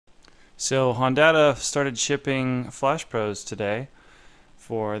So Honda started shipping FlashPros today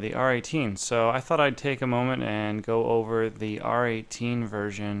for the R18. So I thought I'd take a moment and go over the R18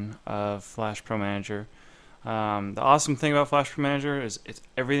 version of FlashPro Manager. The awesome thing about FlashPro Manager is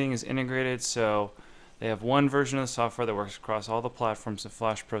everything is integrated. So they have one version of the software that works across all the platforms that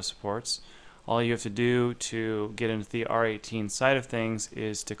FlashPro supports. All you have to do to get into the R18 side of things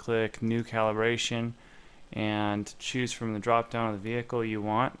is to click New Calibration and choose from the drop down of the vehicle you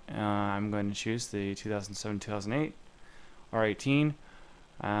want. I'm going to choose the 2007-2008 R18.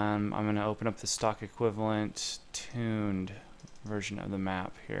 I'm going to open up the stock equivalent tuned version of the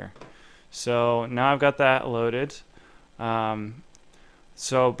map here. So now I've got that loaded.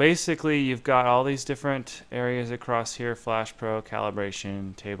 So basically you've got all these different areas across here: FlashPro,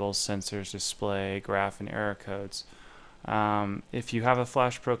 calibration, tables, sensors, display, graph, and error codes. If you have a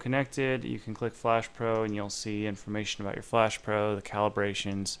FlashPro connected, you can click FlashPro and you'll see information about your FlashPro, the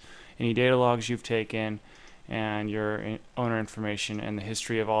calibrations, any data logs you've taken, and your owner information and the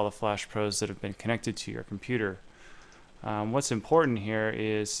history of all the FlashPros that have been connected to your computer. What's important here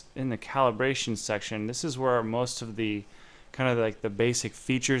is in the calibration section. This is where most of the kind of like the basic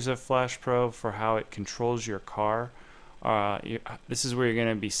features of FlashPro for how it controls your car. This is where you're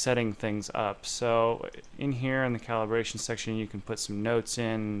going to be setting things up. So in here in the calibration section, you can put some notes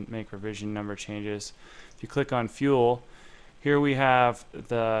in, make revision number changes. If you click on fuel, here we have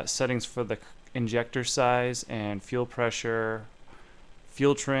the settings for the injector size and fuel pressure,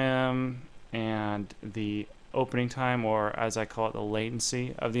 fuel trim, and the opening time, or as I call it, the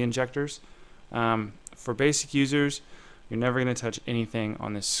latency of the injectors. For basic users, you're never going to touch anything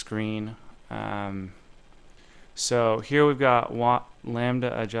on this screen. So here we've got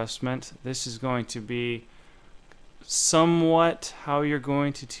lambda adjustment. This is going to be somewhat how you're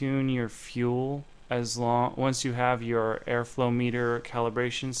going to tune your fuel once you have your airflow meter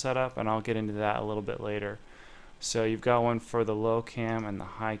calibration set up, and I'll get into that a little bit later. So you've got one for the low cam and the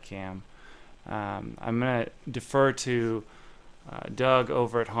high cam. I'm going to defer to Doug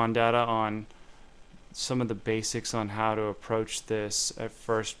over at Honda on some of the basics on how to approach this at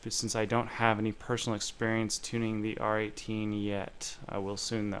first, since I don't have any personal experience tuning the R18 yet. I will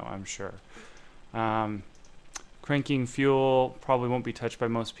soon though, I'm sure. Cranking fuel probably won't be touched by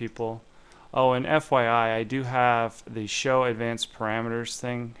most people. Oh, and FYI, I do have the show advanced parameters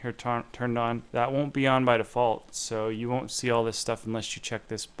thing here turned on. That won't be on by default, so you won't see all this stuff unless you check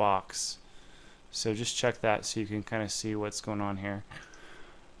this box. So just check that so you can kind of see what's going on here.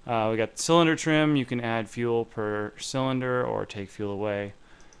 We got cylinder trim. You can add fuel per cylinder or take fuel away.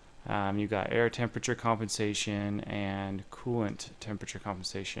 You got air temperature compensation and coolant temperature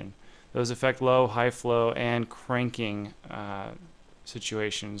compensation. Those affect low, high flow, and cranking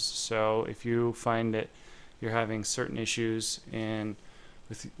situations. So if you find that you're having certain issues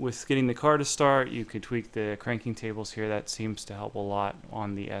with getting the car to start, you could tweak the cranking tables here. That seems to help a lot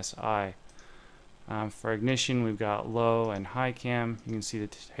on the SI. For ignition, we've got low and high cam. You can see the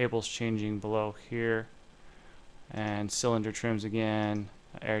tables changing below here. And cylinder trims again,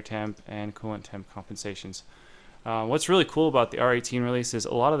 air temp, and coolant temp compensations. What's really cool about the R18 release is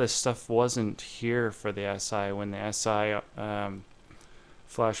a lot of this stuff wasn't here for the SI when the SI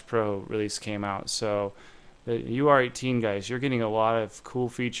FlashPro release came out. So the UR18 guys, you're getting a lot of cool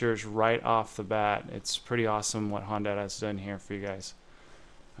features right off the bat. It's pretty awesome what Honda has done here for you guys.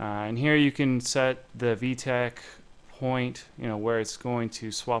 And here you can set the VTEC point, where it's going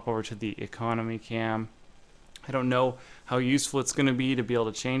to swap over to the economy cam. I don't know how useful it's going to be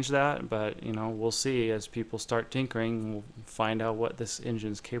able to change that, but we'll see as people start tinkering. We'll find out what this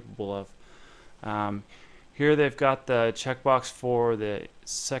engine is capable of. Here they've got the checkbox for the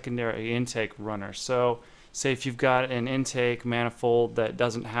secondary intake runner. So say if you've got an intake manifold that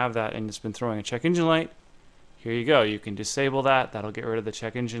doesn't have that and it's been throwing a check engine light, here you go. You can disable that. That'll get rid of the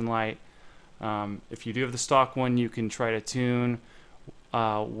check engine light. If you do have the stock one, you can try to tune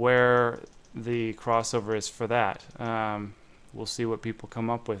where the crossover is for that. We'll see what people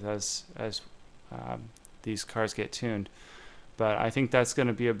come up with as these cars get tuned. But I think that's going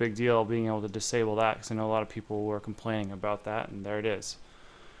to be a big deal, being able to disable that, because I know a lot of people were complaining about that, and there it is.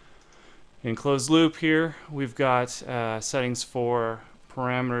 In closed loop here, we've got settings for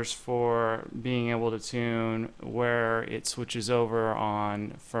parameters for being able to tune where it switches over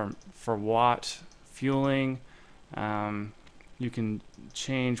on for watt fueling. You can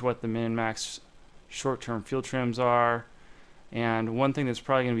change what the min and max short-term fuel trims are, and one thing that's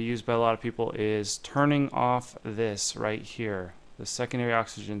probably going to be used by a lot of people is turning off this right here, the secondary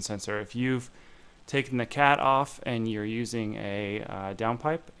oxygen sensor. If you've taken the cat off and you're using a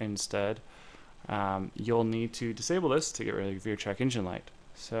downpipe instead, you'll need to disable this to get rid of your check engine light.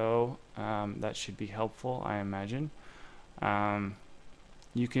 So that should be helpful, I imagine.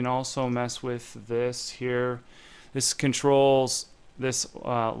 You can also mess with this here. This controls this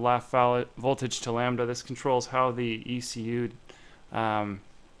voltage to lambda. This controls how the ECU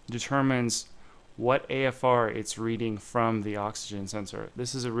determines what AFR it's reading from the oxygen sensor.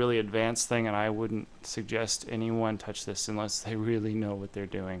 This is a really advanced thing, and I wouldn't suggest anyone touch this unless they really know what they're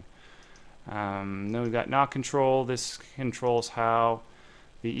doing. Then we've got knock control. This controls how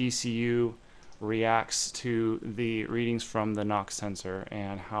the ECU reacts to the readings from the knock sensor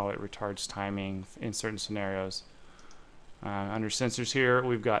and how it retards timing in certain scenarios. Under sensors here,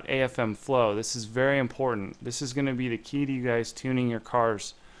 we've got AFM flow. This is very important. This is going to be the key to you guys tuning your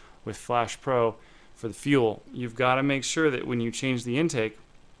cars with FlashPro for the fuel. You've got to make sure that when you change the intake,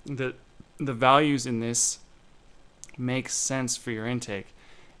 that the values in this make sense for your intake.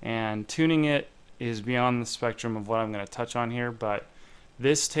 And tuning it is beyond the spectrum of what I'm going to touch on here, but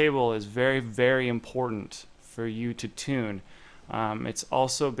this table is very, very important for you to tune. It's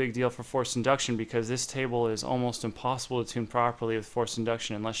also a big deal for forced induction because this table is almost impossible to tune properly with forced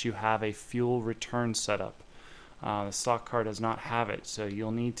induction unless you have a fuel return setup. The stock car does not have it, so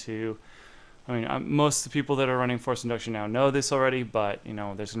you'll need to. I mean, most of the people that are running forced induction now know this already, but you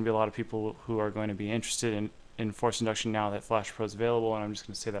know, there's going to be a lot of people who are going to be interested in forced induction now that FlashPro is available, and I'm just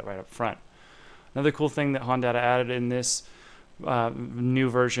going to say that right up front. Another cool thing that Honda added in this new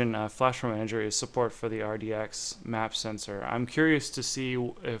version of FlashPro Manager is support for the RDX map sensor. I'm curious to see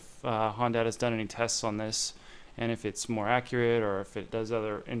if Honda has done any tests on this, and if it's more accurate, or if it does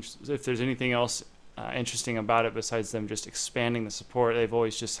if there's anything else interesting about it besides them just expanding the support. They've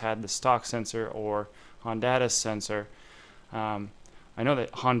always just had the stock sensor or Honda's sensor. I know that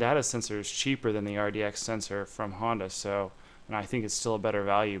Honda's sensor is cheaper than the RDX sensor from Honda, so and I think it's still a better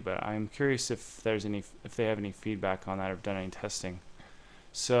value, but I'm curious if they have any feedback on that or done any testing.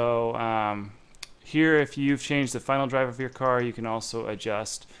 So here, if you've changed the final drive of your car, you can also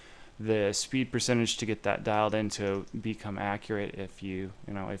adjust the speed percentage to get that dialed in to become accurate if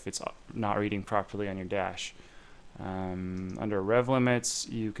if it's not reading properly on your dash. Under rev limits,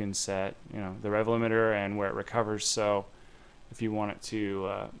 you can set the rev limiter and where it recovers. So if you want it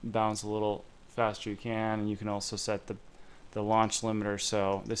to bounce a little faster, you can, and you can also set the launch limiter.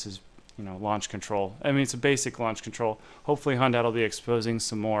 So this is launch control. I mean, it's a basic launch control. Hopefully Honda will be exposing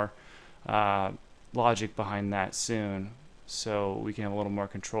some more logic behind that soon, so we can have a little more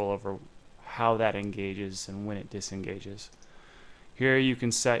control over how that engages and when it disengages. Here you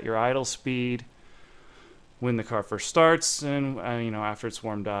can set your idle speed when the car first starts and after it's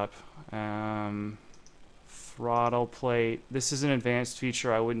warmed up. Throttle plate. This is an advanced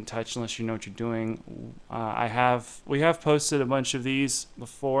feature I wouldn't touch unless you know what you're doing. We have posted a bunch of these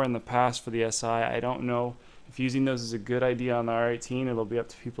before in the past for the SI. I don't know if using those is a good idea on the R18. It'll be up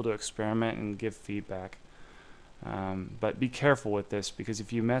to people to experiment and give feedback. But be careful with this, because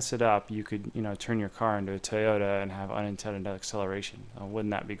if you mess it up, you could turn your car into a Toyota and have unintended acceleration.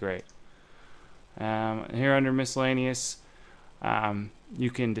 Wouldn't that be great? Here under miscellaneous, you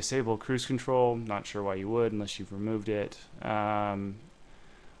can disable cruise control. Not sure why you would unless you've removed it.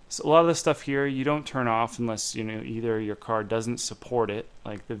 So a lot of the stuff here you don't turn off unless either your car doesn't support it,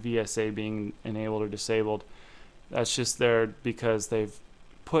 like the VSA being enabled or disabled. That's just there because they've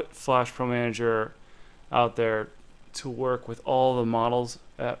put FlashPro Manager out there to work with all the models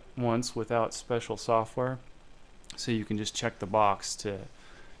at once without special software, so you can just check the box to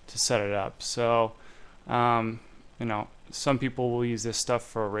set it up. So some people will use this stuff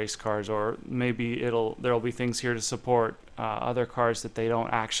for race cars, or maybe there'll be things here to support other cars that they don't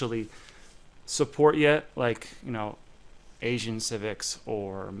actually support yet, like Asian Civics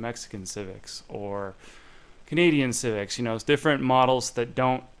or Mexican Civics or Canadian Civics. Different models that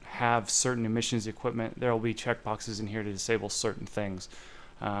don't have certain emissions equipment. There will be checkboxes in here to disable certain things,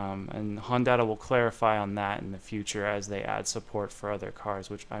 and Honda will clarify on that in the future as they add support for other cars,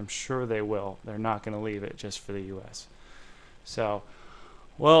 which I'm sure they will. They're not going to leave it just for the US. So,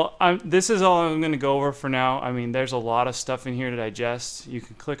 well, this is all I'm going to go over for now. I mean, there's a lot of stuff in here to digest. You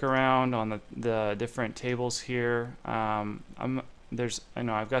can click around on the different tables here. I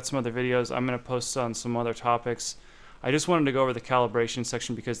know I've got some other videos. I'm going to post on some other topics. I just wanted to go over the calibration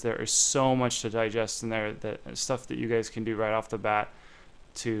section because there is so much to digest in there, that stuff that you guys can do right off the bat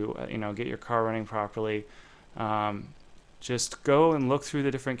to get your car running properly. Just go and look through the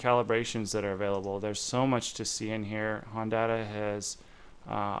different calibrations that are available. There's so much to see in here. Honda has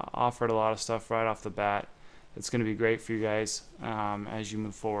offered a lot of stuff right off the bat. It's going to be great for you guys as you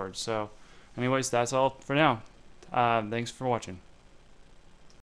move forward. So anyways, that's all for now. Thanks for watching.